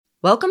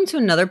Welcome to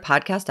another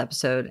podcast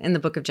episode in the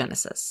book of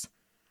Genesis.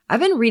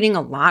 I've been reading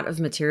a lot of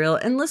material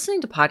and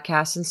listening to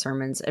podcasts and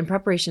sermons in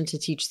preparation to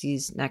teach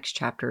these next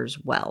chapters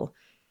well,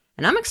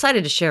 and I'm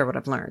excited to share what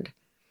I've learned.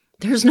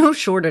 There's no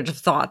shortage of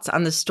thoughts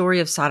on the story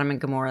of Sodom and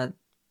Gomorrah,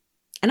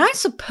 and I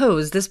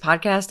suppose this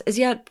podcast is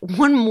yet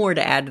one more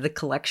to add to the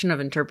collection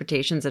of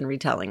interpretations and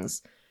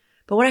retellings.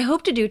 But what I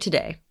hope to do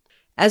today,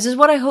 as is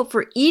what I hope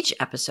for each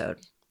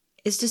episode,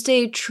 is to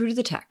stay true to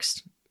the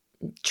text,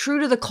 true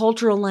to the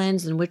cultural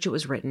lens in which it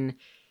was written,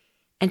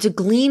 and to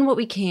glean what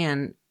we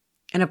can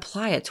and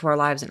apply it to our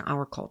lives and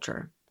our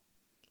culture.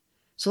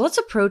 So let's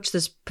approach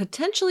this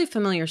potentially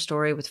familiar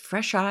story with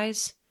fresh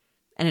eyes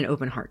and an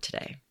open heart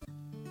today.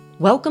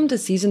 Welcome to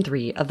Season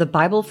 3 of the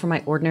Bible for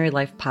My Ordinary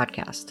Life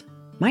podcast.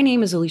 My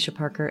name is Alicia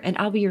Parker, and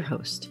I'll be your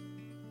host.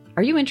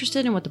 Are you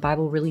interested in what the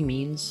Bible really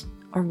means,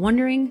 or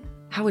wondering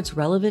how it's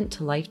relevant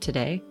to life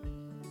today?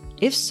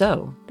 If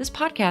so, this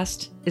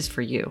podcast is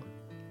for you.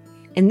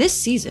 In this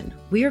season,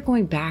 we are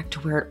going back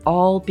to where it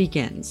all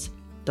begins,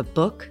 the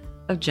book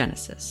of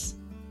Genesis.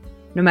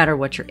 No matter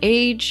what your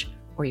age,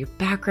 or your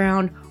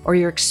background, or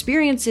your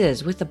experience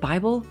is with the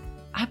Bible,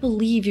 I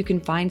believe you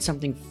can find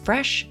something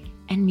fresh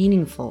and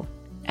meaningful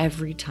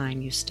every time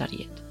you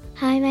study it.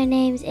 Hi, my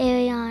name's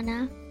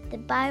Ariana. The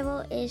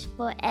Bible is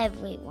for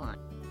everyone.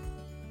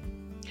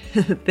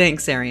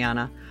 Thanks,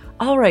 Ariana.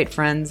 All right,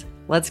 friends,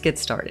 let's get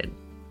started.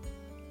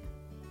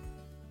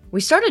 We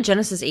started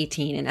Genesis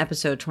 18 in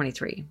episode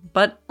 23,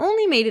 but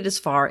only made it as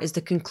far as the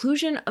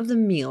conclusion of the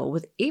meal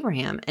with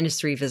Abraham and his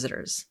 3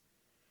 visitors.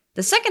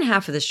 The second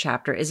half of this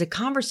chapter is a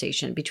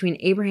conversation between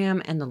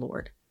Abraham and the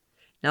Lord.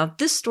 Now, if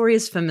this story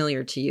is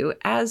familiar to you,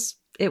 as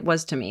it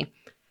was to me,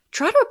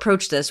 try to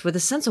approach this with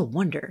a sense of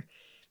wonder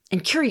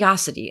and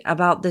curiosity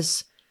about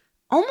this,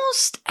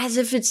 almost as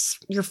if it's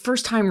your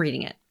first time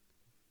reading it.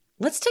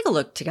 Let's take a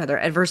look together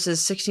at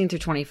verses 16 through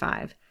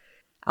 25.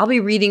 I'll be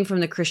reading from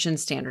the Christian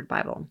Standard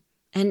Bible.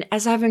 And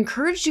as I've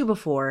encouraged you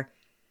before,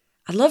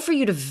 I'd love for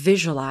you to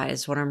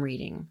visualize what I'm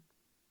reading.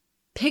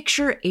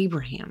 Picture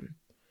Abraham.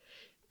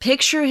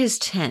 Picture his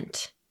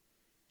tent.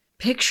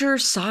 Picture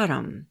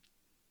Sodom.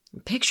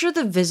 Picture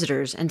the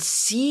visitors and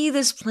see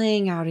this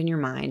playing out in your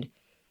mind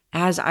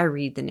as I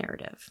read the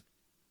narrative.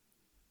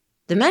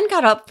 The men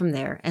got up from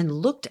there and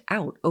looked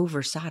out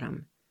over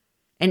Sodom,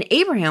 and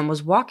Abraham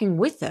was walking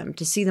with them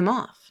to see them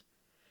off.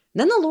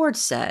 Then the Lord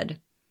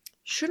said,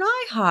 "Should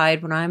I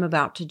hide what I am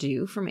about to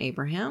do from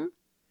Abraham?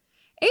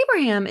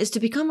 Abraham is to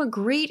become a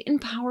great and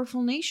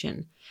powerful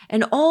nation,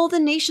 and all the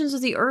nations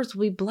of the earth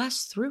will be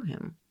blessed through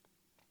him.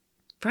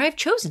 For I have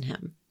chosen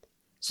him,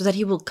 so that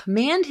he will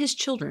command his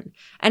children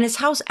and his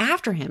house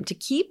after him to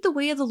keep the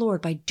way of the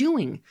Lord by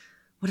doing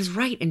what is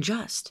right and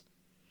just.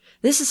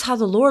 This is how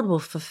the Lord will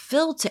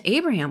fulfill to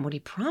Abraham what he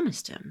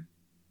promised him."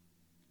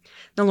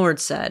 The Lord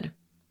said,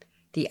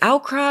 "The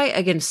outcry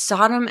against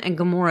Sodom and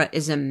Gomorrah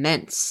is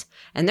immense,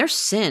 and their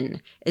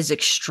sin is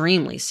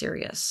extremely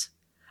serious.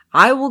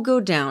 I will go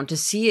down to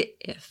see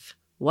if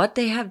what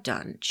they have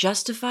done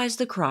justifies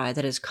the cry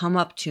that has come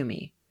up to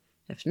me.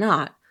 If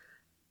not,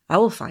 I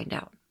will find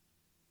out."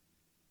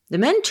 The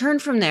men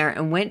turned from there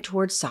and went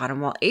towards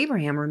Sodom while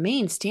Abraham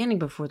remained standing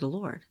before the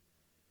Lord.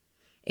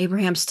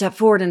 Abraham stepped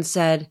forward and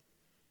said,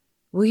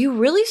 "Will you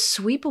really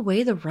sweep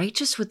away the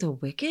righteous with the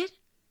wicked?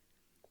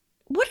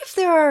 What if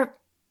there are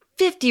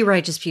 50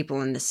 righteous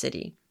people in the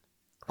city?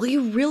 Will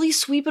you really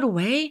sweep it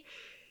away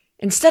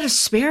instead of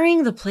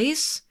sparing the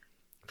place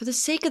for the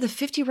sake of the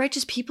 50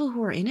 righteous people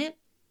who are in it?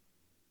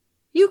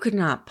 You could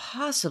not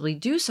possibly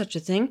do such a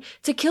thing,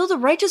 to kill the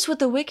righteous with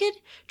the wicked,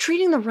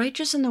 treating the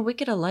righteous and the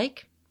wicked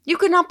alike. You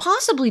could not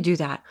possibly do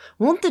that.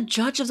 Won't the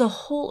judge of the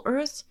whole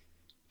earth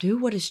do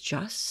what is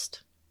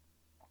just?"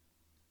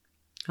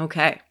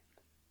 Okay,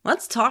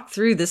 let's talk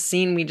through this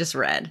scene we just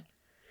read.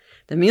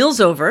 The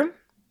meal's over,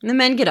 and the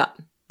men get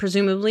up,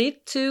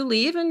 presumably to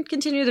leave and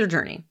continue their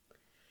journey.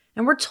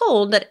 And we're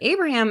told that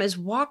Abraham is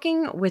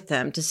walking with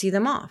them to see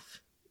them off.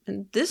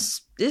 And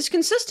this is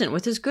consistent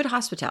with his good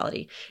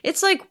hospitality.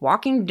 It's like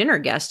walking dinner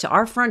guests to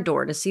our front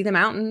door to see them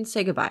out and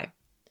say goodbye.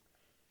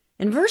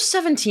 In verse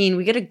 17,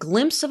 we get a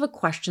glimpse of a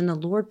question the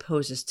Lord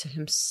poses to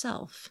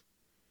himself.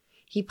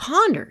 He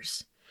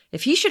ponders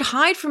if he should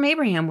hide from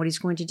Abraham what he's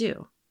going to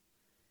do.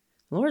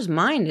 The Lord's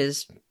mind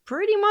is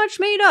pretty much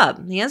made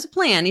up. He has a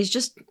plan. He's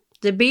just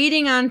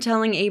debating on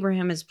telling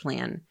Abraham his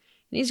plan. And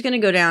he's going to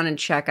go down and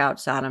check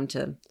out Sodom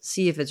to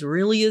see if it's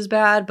really as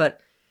bad, but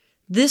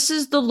this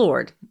is the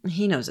Lord.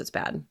 He knows it's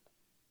bad.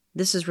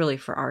 This is really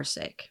for our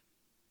sake.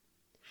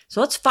 So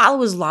let's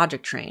follow his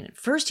logic train. At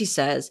first he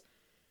says,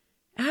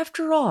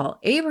 "After all,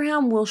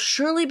 Abraham will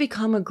surely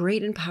become a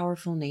great and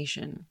powerful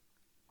nation."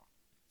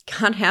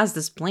 God has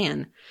this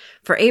plan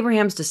for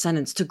Abraham's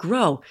descendants to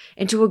grow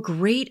into a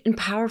great and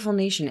powerful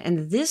nation,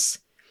 and this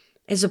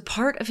is a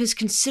part of his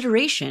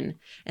consideration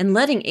and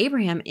letting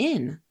Abraham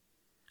in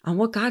on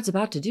what God's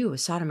about to do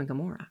with Sodom and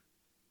Gomorrah.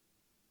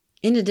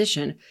 In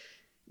addition,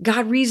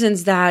 God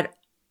reasons that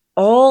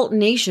all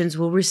nations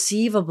will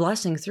receive a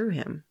blessing through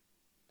him.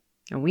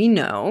 And we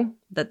know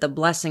that the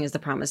blessing is the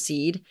promised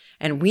seed,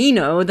 and we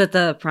know that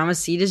the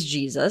promised seed is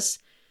Jesus.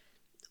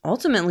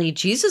 Ultimately,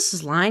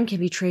 Jesus' line can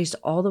be traced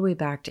all the way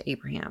back to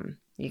Abraham.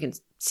 You can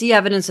see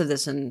evidence of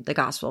this in the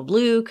Gospel of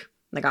Luke,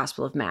 the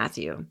Gospel of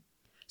Matthew.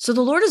 So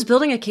the Lord is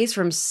building a case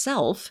for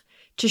himself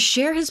to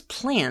share his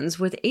plans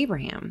with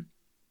Abraham.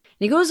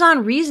 And he goes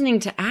on reasoning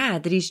to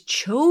add that he's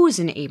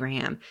chosen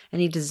Abraham, and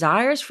he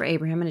desires for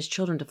Abraham and his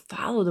children to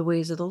follow the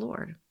ways of the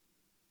Lord.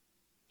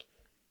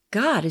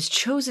 God has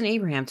chosen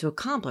Abraham to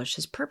accomplish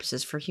his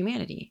purposes for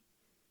humanity.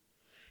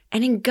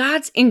 And in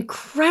God's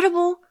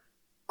incredible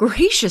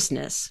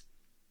graciousness,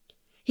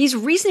 he's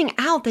reasoning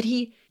out that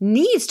he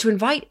needs to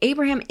invite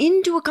Abraham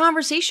into a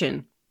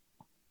conversation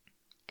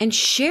and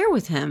share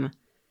with him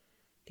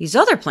these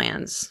other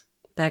plans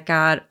that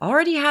God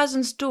already has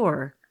in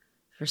store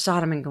for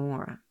Sodom and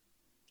Gomorrah.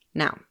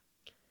 Now,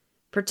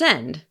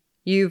 pretend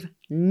you've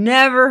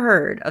never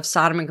heard of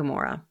Sodom and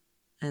Gomorrah,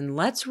 and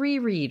let's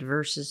reread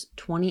verses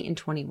 20 and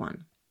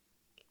 21.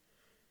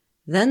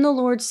 Then the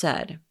Lord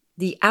said,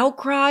 "The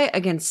outcry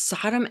against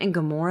Sodom and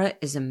Gomorrah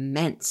is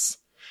immense,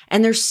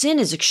 and their sin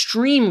is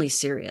extremely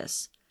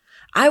serious.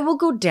 I will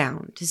go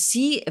down to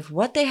see if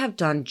what they have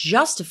done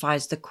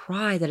justifies the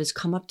cry that has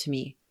come up to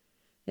me.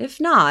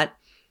 If not,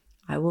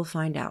 I will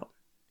find out."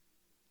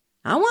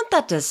 I want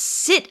that to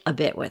sit a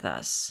bit with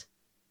us.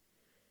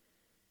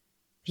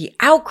 The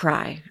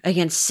outcry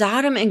against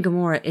Sodom and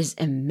Gomorrah is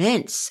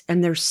immense,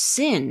 and their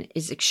sin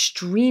is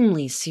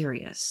extremely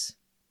serious.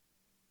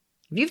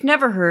 If you've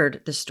never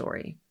heard the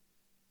story,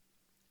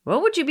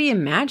 what would you be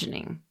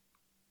imagining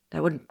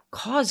that would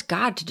cause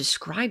God to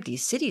describe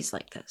these cities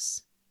like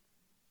this?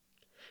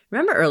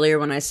 Remember earlier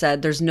when I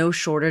said there's no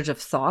shortage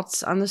of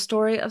thoughts on the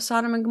story of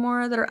Sodom and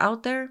Gomorrah that are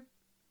out there?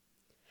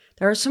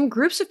 There are some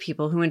groups of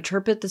people who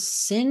interpret the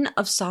sin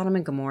of Sodom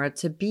and Gomorrah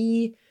to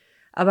be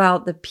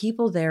about the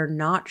people there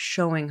not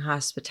showing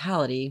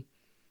hospitality,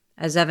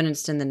 as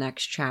evidenced in the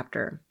next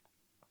chapter.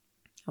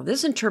 Well,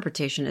 this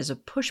interpretation is a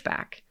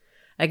pushback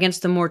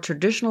against the more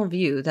traditional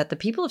view that the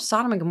people of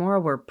Sodom and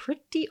Gomorrah were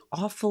pretty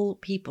awful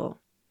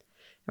people.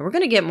 And we're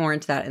going to get more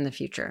into that in the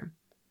future.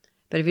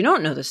 But if you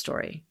don't know the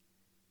story,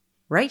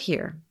 right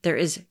here, there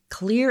is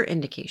clear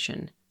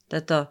indication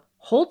that the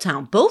whole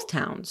town, both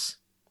towns,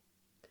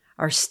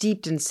 are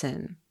steeped in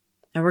sin.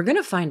 And we're going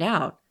to find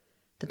out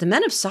that the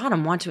men of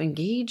Sodom want to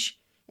engage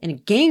in a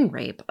gang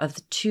rape of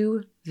the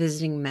two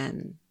visiting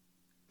men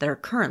that are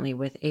currently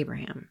with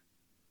Abraham.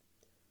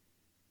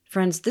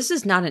 Friends, this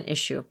is not an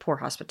issue of poor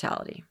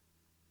hospitality.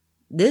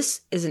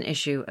 This is an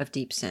issue of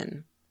deep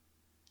sin.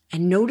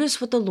 And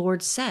notice what the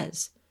Lord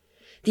says.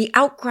 The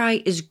outcry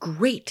is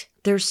great.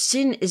 Their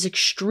sin is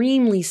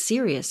extremely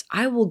serious.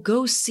 I will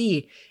go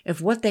see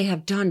if what they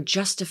have done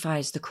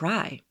justifies the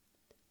cry.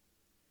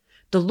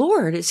 The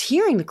Lord is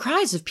hearing the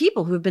cries of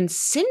people who have been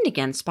sinned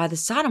against by the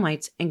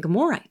Sodomites and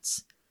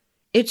Gomorrites.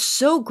 It's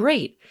so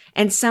great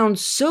and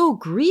sounds so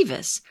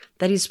grievous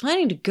that he's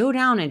planning to go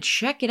down and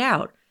check it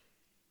out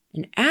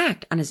and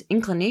act on his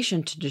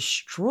inclination to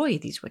destroy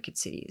these wicked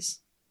cities.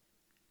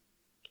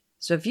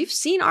 So if you've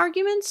seen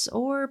arguments,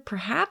 or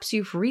perhaps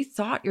you've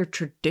rethought your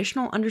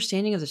traditional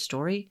understanding of the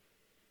story,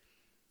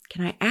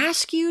 can I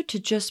ask you to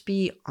just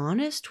be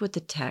honest with the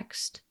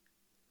text?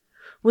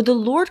 Would the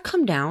Lord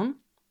come down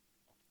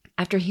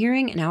after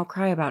hearing an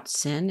outcry about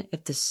sin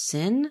if the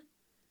sin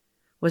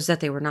was that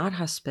they were not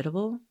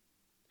hospitable?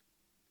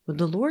 Would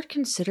the Lord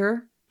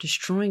consider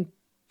destroying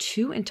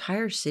two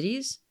entire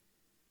cities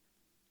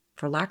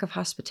for lack of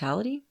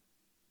hospitality?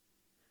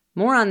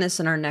 More on this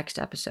in our next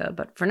episode,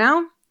 but for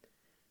now,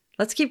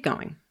 let's keep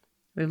going.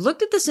 We've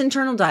looked at this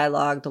internal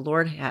dialogue the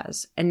Lord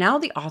has, and now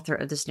the author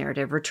of this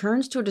narrative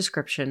returns to a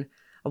description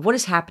of what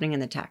is happening in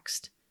the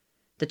text.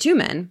 The two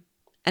men,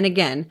 and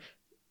again,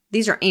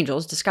 these are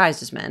angels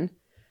disguised as men,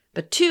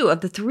 but two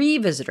of the three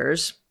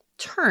visitors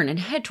turn and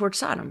head toward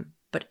Sodom,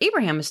 but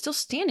Abraham is still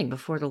standing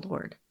before the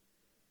Lord.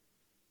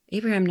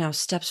 Abraham now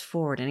steps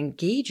forward and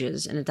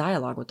engages in a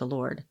dialogue with the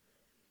Lord.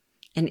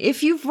 And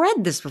if you've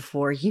read this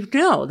before, you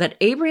know that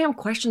Abraham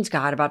questions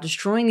God about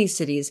destroying these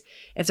cities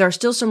if there are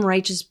still some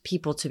righteous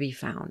people to be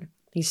found.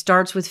 He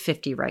starts with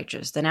 50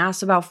 righteous, then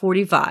asks about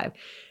 45,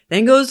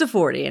 then goes to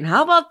 40, and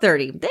how about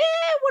 30? What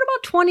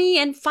about 20?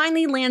 And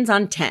finally lands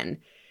on 10.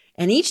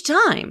 And each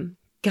time,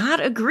 God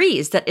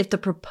agrees that if the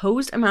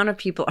proposed amount of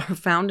people are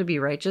found to be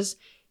righteous,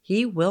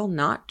 he will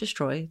not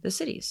destroy the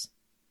cities.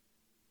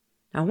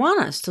 I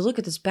want us to look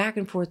at this back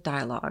and forth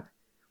dialogue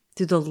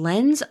through the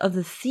lens of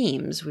the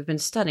themes we've been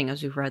studying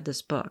as we've read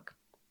this book.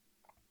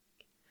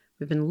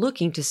 We've been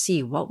looking to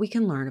see what we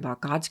can learn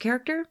about God's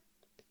character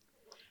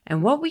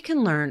and what we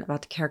can learn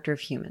about the character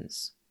of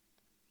humans.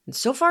 And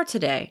so far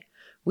today,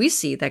 we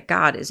see that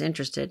God is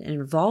interested in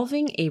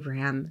involving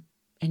Abraham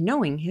and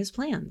knowing his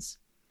plans.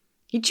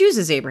 He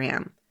chooses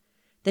Abraham.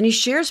 Then he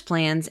shares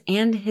plans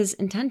and his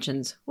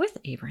intentions with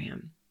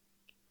Abraham.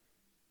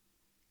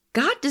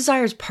 God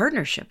desires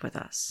partnership with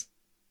us.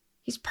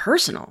 He's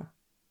personal.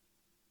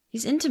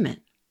 He's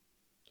intimate.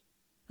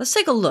 Let's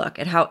take a look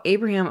at how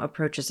Abraham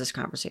approaches this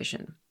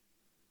conversation.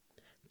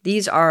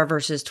 These are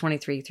verses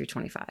 23 through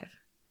 25.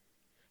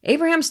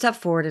 Abraham stepped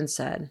forward and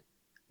said,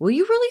 "Will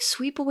you really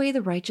sweep away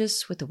the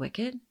righteous with the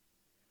wicked?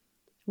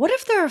 What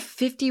if there are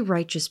 50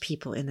 righteous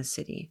people in the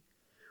city?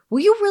 Will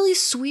you really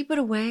sweep it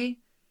away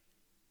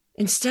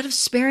instead of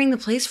sparing the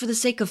place for the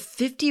sake of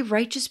 50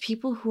 righteous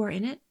people who are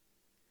in it?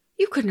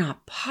 You could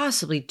not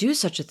possibly do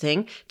such a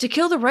thing, to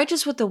kill the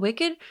righteous with the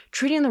wicked,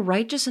 treating the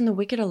righteous and the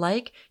wicked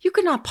alike. You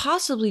could not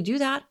possibly do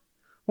that.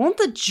 Won't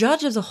the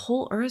judge of the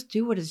whole earth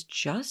do what is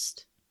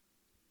just?"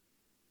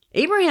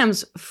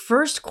 Abraham's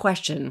first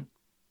question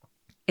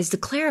is to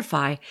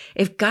clarify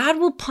if God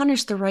will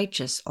punish the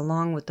righteous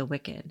along with the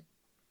wicked.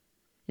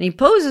 And he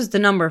poses the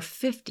number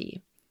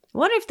 50.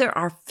 What if there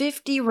are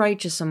 50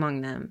 righteous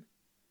among them?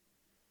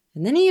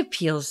 And then he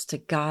appeals to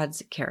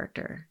God's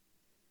character.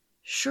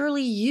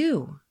 Surely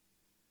you,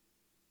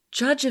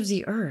 judge of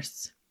the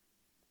earth,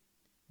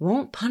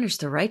 won't punish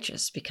the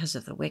righteous because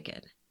of the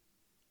wicked.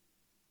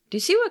 Do you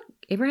see what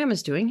Abraham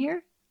is doing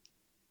here?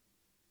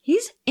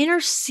 He's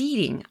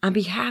interceding on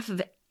behalf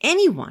of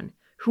anyone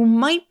who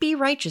might be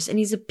righteous, and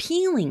he's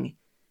appealing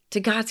to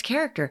God's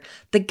character.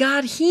 The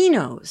God he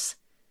knows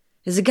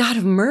is a God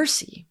of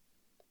mercy.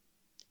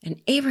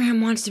 And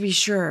Abraham wants to be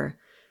sure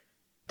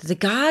that the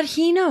God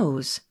he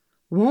knows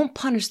won't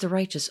punish the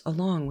righteous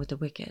along with the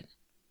wicked.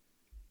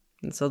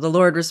 And so the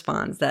Lord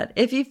responds that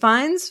if he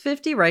finds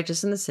 50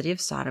 righteous in the city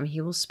of Sodom,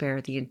 he will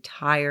spare the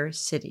entire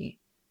city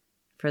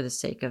for the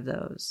sake of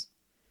those.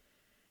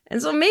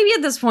 And so maybe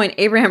at this point,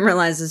 Abraham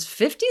realizes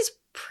 50 is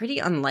pretty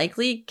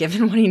unlikely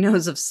given what he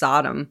knows of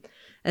Sodom.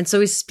 And so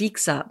he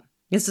speaks up.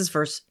 This is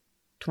verse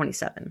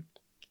 27.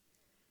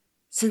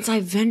 "Since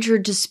I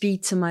ventured to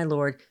speak to my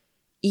Lord,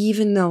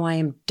 even though I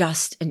am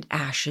dust and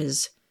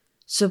ashes,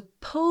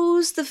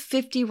 suppose the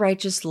 50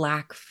 righteous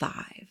lack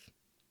 5.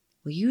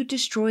 Will you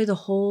destroy the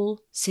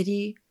whole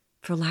city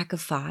for lack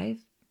of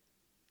 5?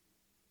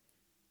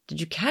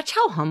 Did you catch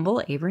how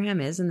humble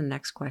Abraham is in the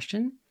next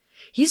question?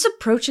 He's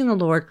approaching the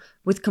Lord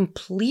with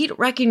complete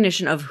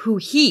recognition of who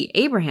he,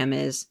 Abraham,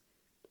 is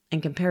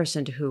in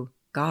comparison to who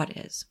God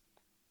is.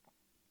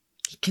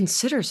 He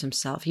considers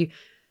himself. He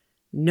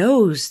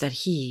knows that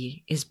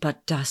he is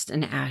but dust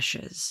and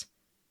ashes.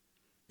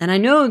 And I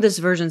know this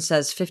version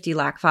says 50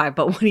 lack 5,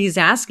 but what he's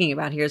asking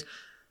about here is,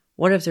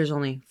 what if there's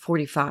only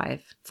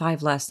 45,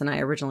 5 less than I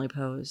originally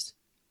posed?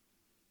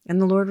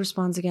 And the Lord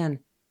responds again,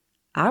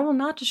 "I will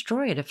not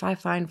destroy it if I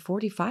find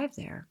 45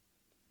 there."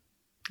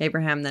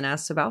 Abraham then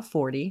asks about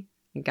 40,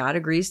 and God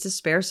agrees to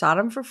spare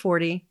Sodom for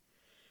 40.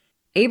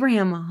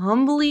 Abraham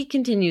humbly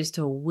continues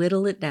to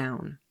whittle it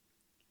down.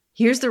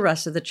 Here's the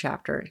rest of the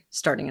chapter,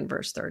 starting in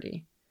verse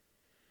 30.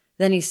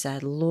 Then he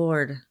said,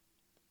 "Let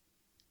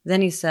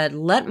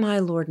my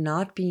Lord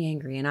not be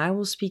angry, and I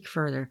will speak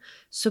further.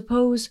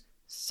 Suppose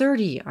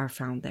 30 are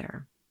found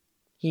there."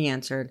 He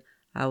answered,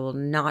 "I will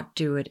not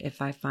do it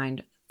if I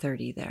find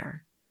 30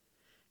 there."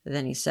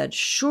 Then he said,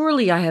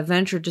 "Surely I have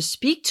ventured to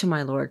speak to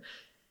my Lord.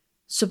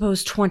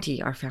 Suppose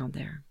 20 are found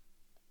there."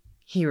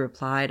 He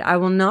replied, "I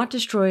will not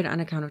destroy it on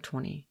account of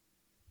 20.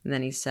 And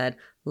then he said,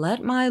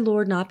 "Let my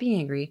Lord not be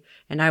angry,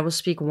 and I will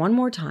speak one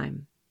more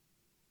time.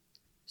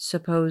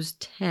 Suppose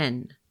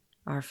 10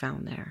 are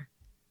found there."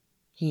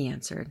 He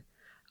answered,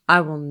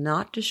 "I will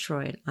not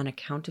destroy it on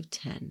account of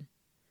 10.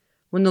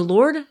 When the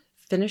Lord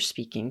finished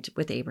speaking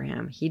with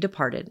Abraham, he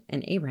departed,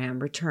 and Abraham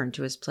returned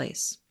to his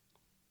place.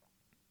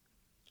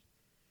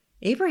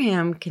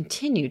 Abraham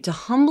continued to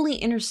humbly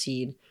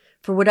intercede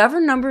for whatever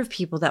number of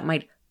people that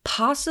might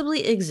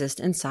possibly exist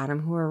in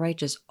Sodom who are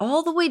righteous,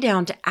 all the way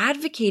down to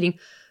advocating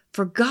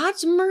for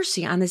God's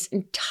mercy on this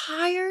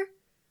entire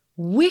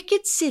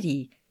wicked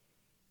city,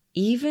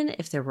 even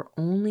if there were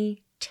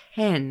only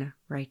 10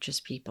 righteous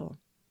people.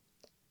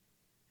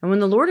 And when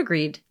the Lord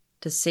agreed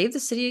to save the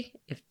city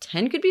if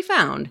 10 could be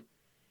found,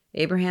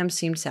 Abraham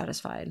seemed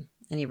satisfied,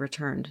 and he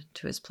returned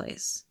to his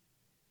place.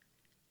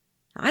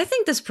 I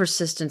think this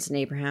persistence in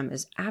Abraham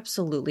is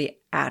absolutely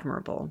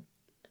admirable.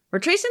 We're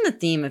tracing the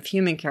theme of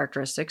human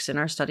characteristics in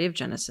our study of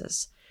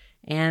Genesis,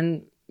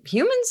 and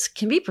humans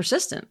can be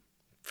persistent,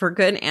 for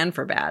good and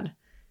for bad.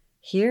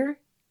 Here,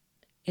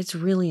 it's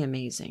really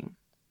amazing.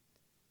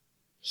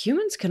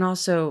 Humans can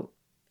also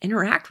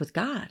interact with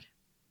God.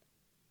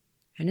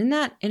 And in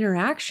that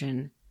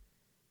interaction,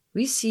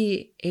 we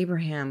see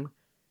Abraham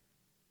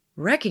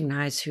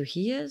recognize who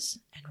he is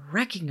and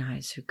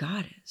recognize who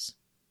God is.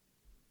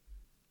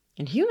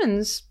 And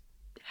humans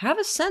have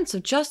a sense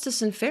of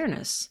justice and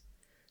fairness.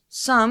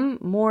 Some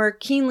more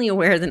keenly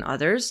aware than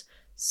others,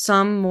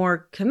 some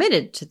more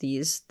committed to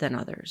these than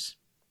others.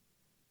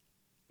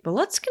 But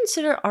let's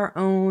consider our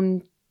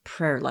own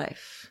prayer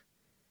life.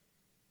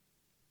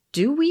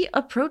 Do we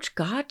approach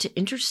God to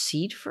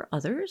intercede for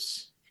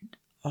others?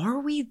 Are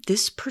we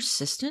this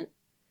persistent?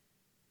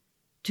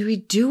 Do we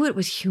do it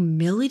with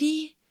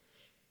humility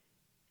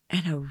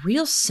and a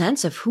real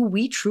sense of who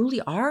we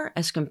truly are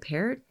as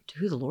compared to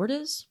who the Lord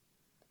is?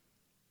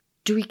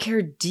 Do we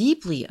care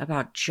deeply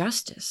about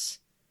justice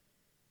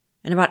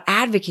and about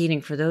advocating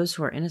for those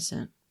who are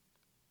innocent?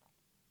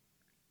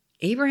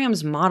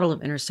 Abraham's model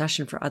of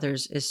intercession for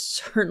others is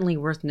certainly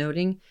worth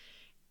noting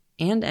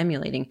and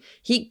emulating.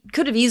 He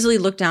could have easily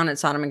looked down at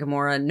Sodom and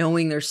Gomorrah,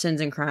 knowing their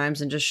sins and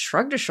crimes, and just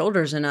shrugged his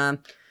shoulders in a,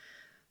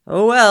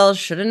 oh well,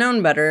 should have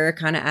known better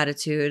kind of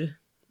attitude.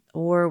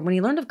 Or when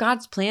he learned of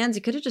God's plans,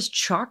 he could have just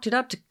chalked it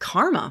up to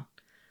karma,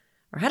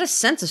 or had a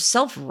sense of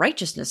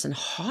self-righteousness and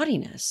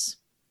haughtiness.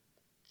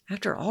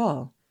 After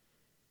all,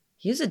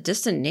 he is a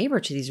distant neighbor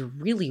to these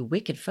really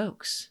wicked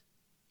folks.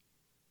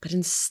 But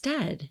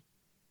instead,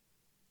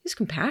 he's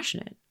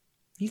compassionate.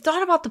 He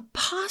thought about the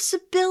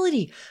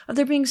possibility of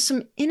there being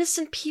some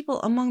innocent people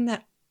among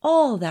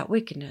all that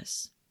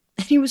wickedness.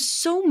 And he was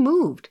so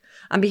moved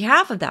on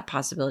behalf of that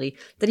possibility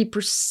that he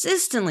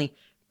persistently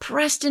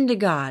pressed into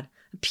God,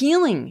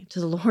 appealing to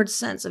the Lord's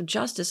sense of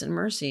justice and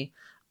mercy,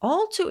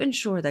 all to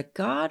ensure that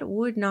God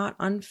would not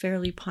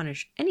unfairly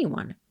punish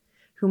anyone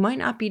who might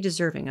not be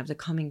deserving of the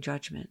coming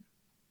judgment.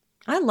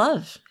 I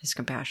love his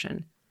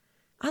compassion.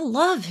 I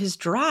love his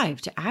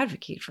drive to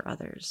advocate for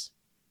others.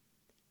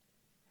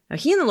 Now,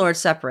 he and the Lord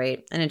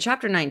separate, and in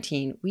chapter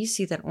 19, we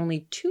see that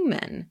only 2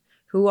 men,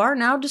 who are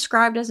now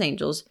described as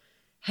angels,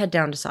 head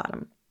down to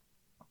Sodom.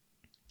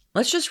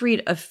 Let's just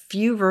read a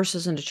few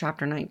verses into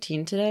chapter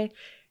 19 today,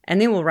 and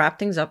then we'll wrap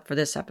things up for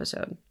this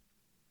episode.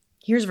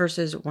 Here's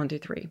verses 1 through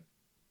 3.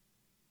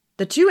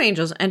 The 2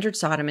 angels entered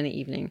Sodom in the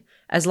evening,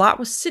 as Lot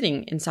was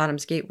sitting in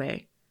Sodom's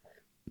gateway.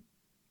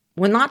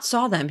 When Lot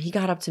saw them, he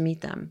got up to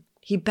meet them.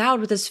 He bowed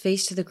with his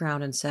face to the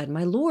ground and said,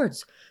 "My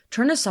lords,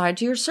 turn aside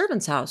to your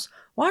servant's house,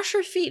 wash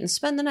your feet and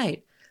spend the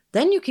night.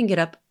 Then you can get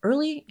up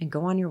early and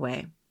go on your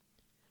way."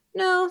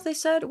 "No," they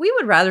said, "we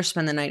would rather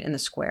spend the night in the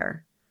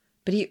square."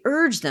 But he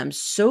urged them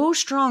so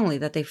strongly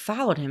that they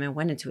followed him and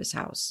went into his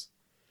house.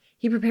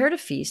 He prepared a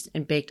feast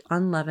and baked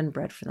unleavened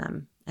bread for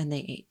them, and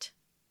they ate.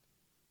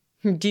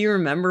 Do you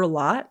remember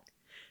Lot?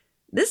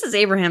 This is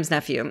Abraham's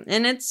nephew,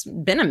 and it's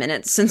been a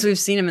minute since we've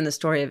seen him in the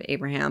story of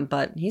Abraham,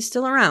 but he's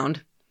still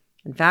around.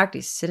 In fact,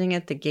 he's sitting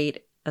at the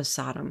gate of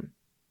Sodom.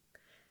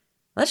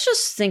 Let's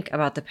just think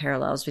about the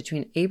parallels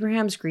between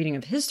Abraham's greeting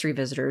of his 3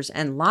 visitors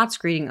and Lot's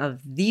greeting of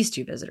these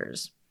 2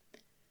 visitors.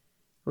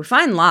 We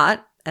find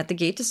Lot at the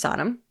gate to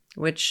Sodom,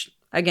 which,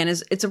 again,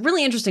 it's a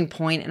really interesting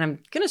point, and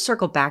I'm going to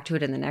circle back to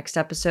it in the next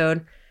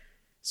episode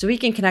so we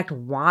can connect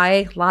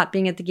why Lot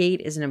being at the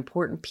gate is an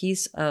important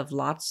piece of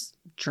Lot's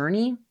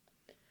journey.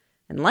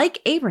 And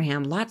like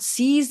Abraham, Lot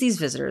sees these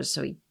visitors,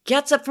 so he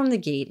gets up from the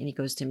gate and he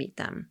goes to meet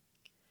them.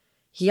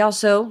 He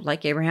also,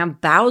 like Abraham,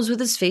 bows with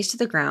his face to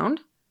the ground,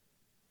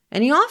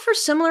 and he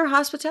offers similar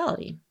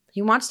hospitality.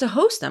 He wants to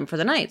host them for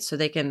the night so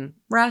they can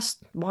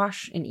rest,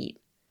 wash, and eat.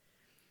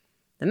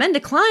 The men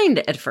declined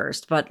at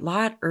first, but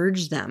Lot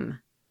urged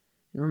them.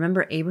 And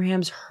remember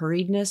Abraham's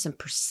hurriedness and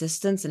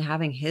persistence in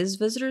having his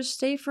visitors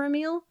stay for a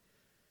meal?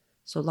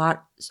 So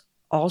Lot is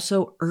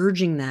also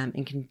urging them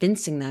and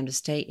convincing them to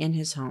stay in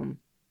his home.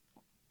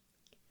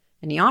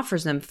 And he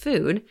offers them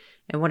food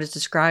and what is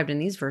described in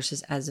these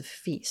verses as a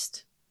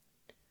feast.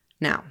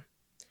 Now,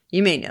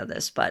 you may know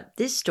this, but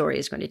this story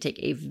is going to take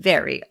a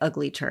very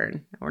ugly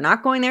turn. We're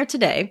not going there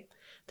today.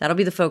 That'll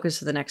be the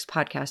focus of the next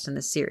podcast in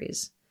this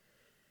series.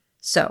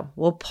 So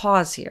we'll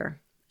pause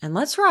here and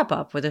let's wrap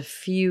up with a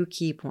few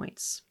key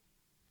points.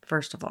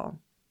 First of all,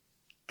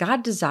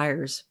 God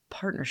desires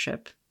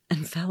partnership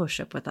and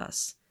fellowship with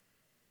us.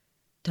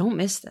 Don't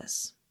miss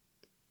this.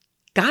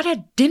 God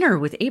had dinner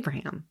with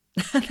Abraham.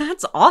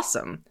 That's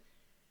awesome.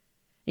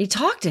 He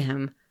talked to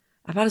him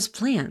about his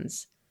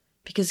plans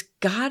because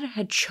God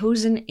had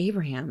chosen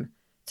Abraham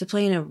to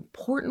play an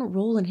important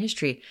role in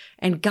history.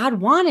 And God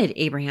wanted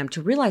Abraham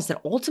to realize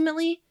that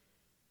ultimately,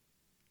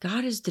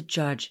 God is the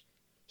judge.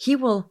 He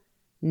will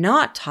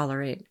not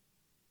tolerate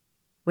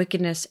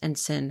wickedness and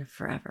sin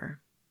forever.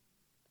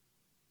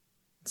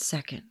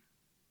 Second,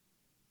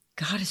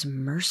 God is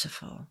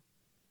merciful.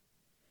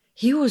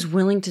 He was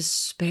willing to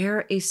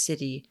spare a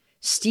city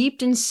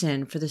steeped in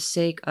sin for the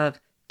sake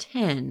of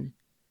 10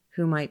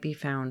 who might be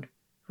found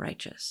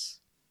righteous.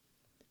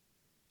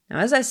 Now,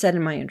 as I said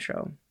in my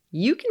intro,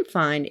 you can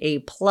find a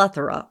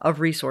plethora of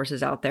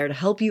resources out there to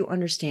help you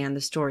understand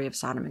the story of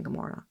Sodom and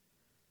Gomorrah.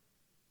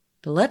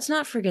 But let's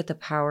not forget the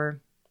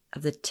power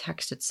of the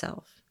text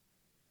itself.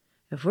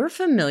 If we're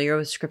familiar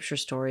with scripture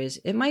stories,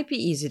 it might be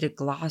easy to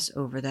gloss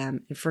over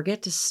them and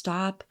forget to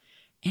stop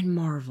and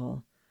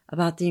marvel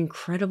about the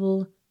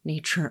incredible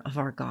nature of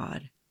our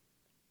God.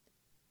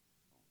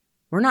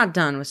 We're not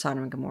done with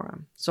Sodom and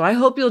Gomorrah, so I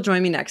hope you'll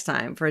join me next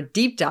time for a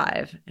deep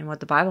dive in what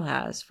the Bible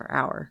has for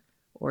our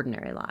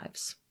ordinary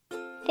lives.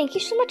 Thank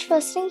you so much for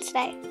listening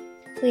today.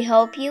 We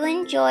hope you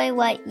enjoy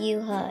what you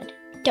heard.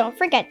 Don't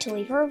forget to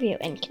leave a review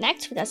and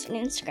connect with us on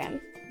Instagram.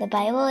 The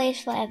Bible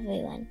is for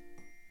everyone.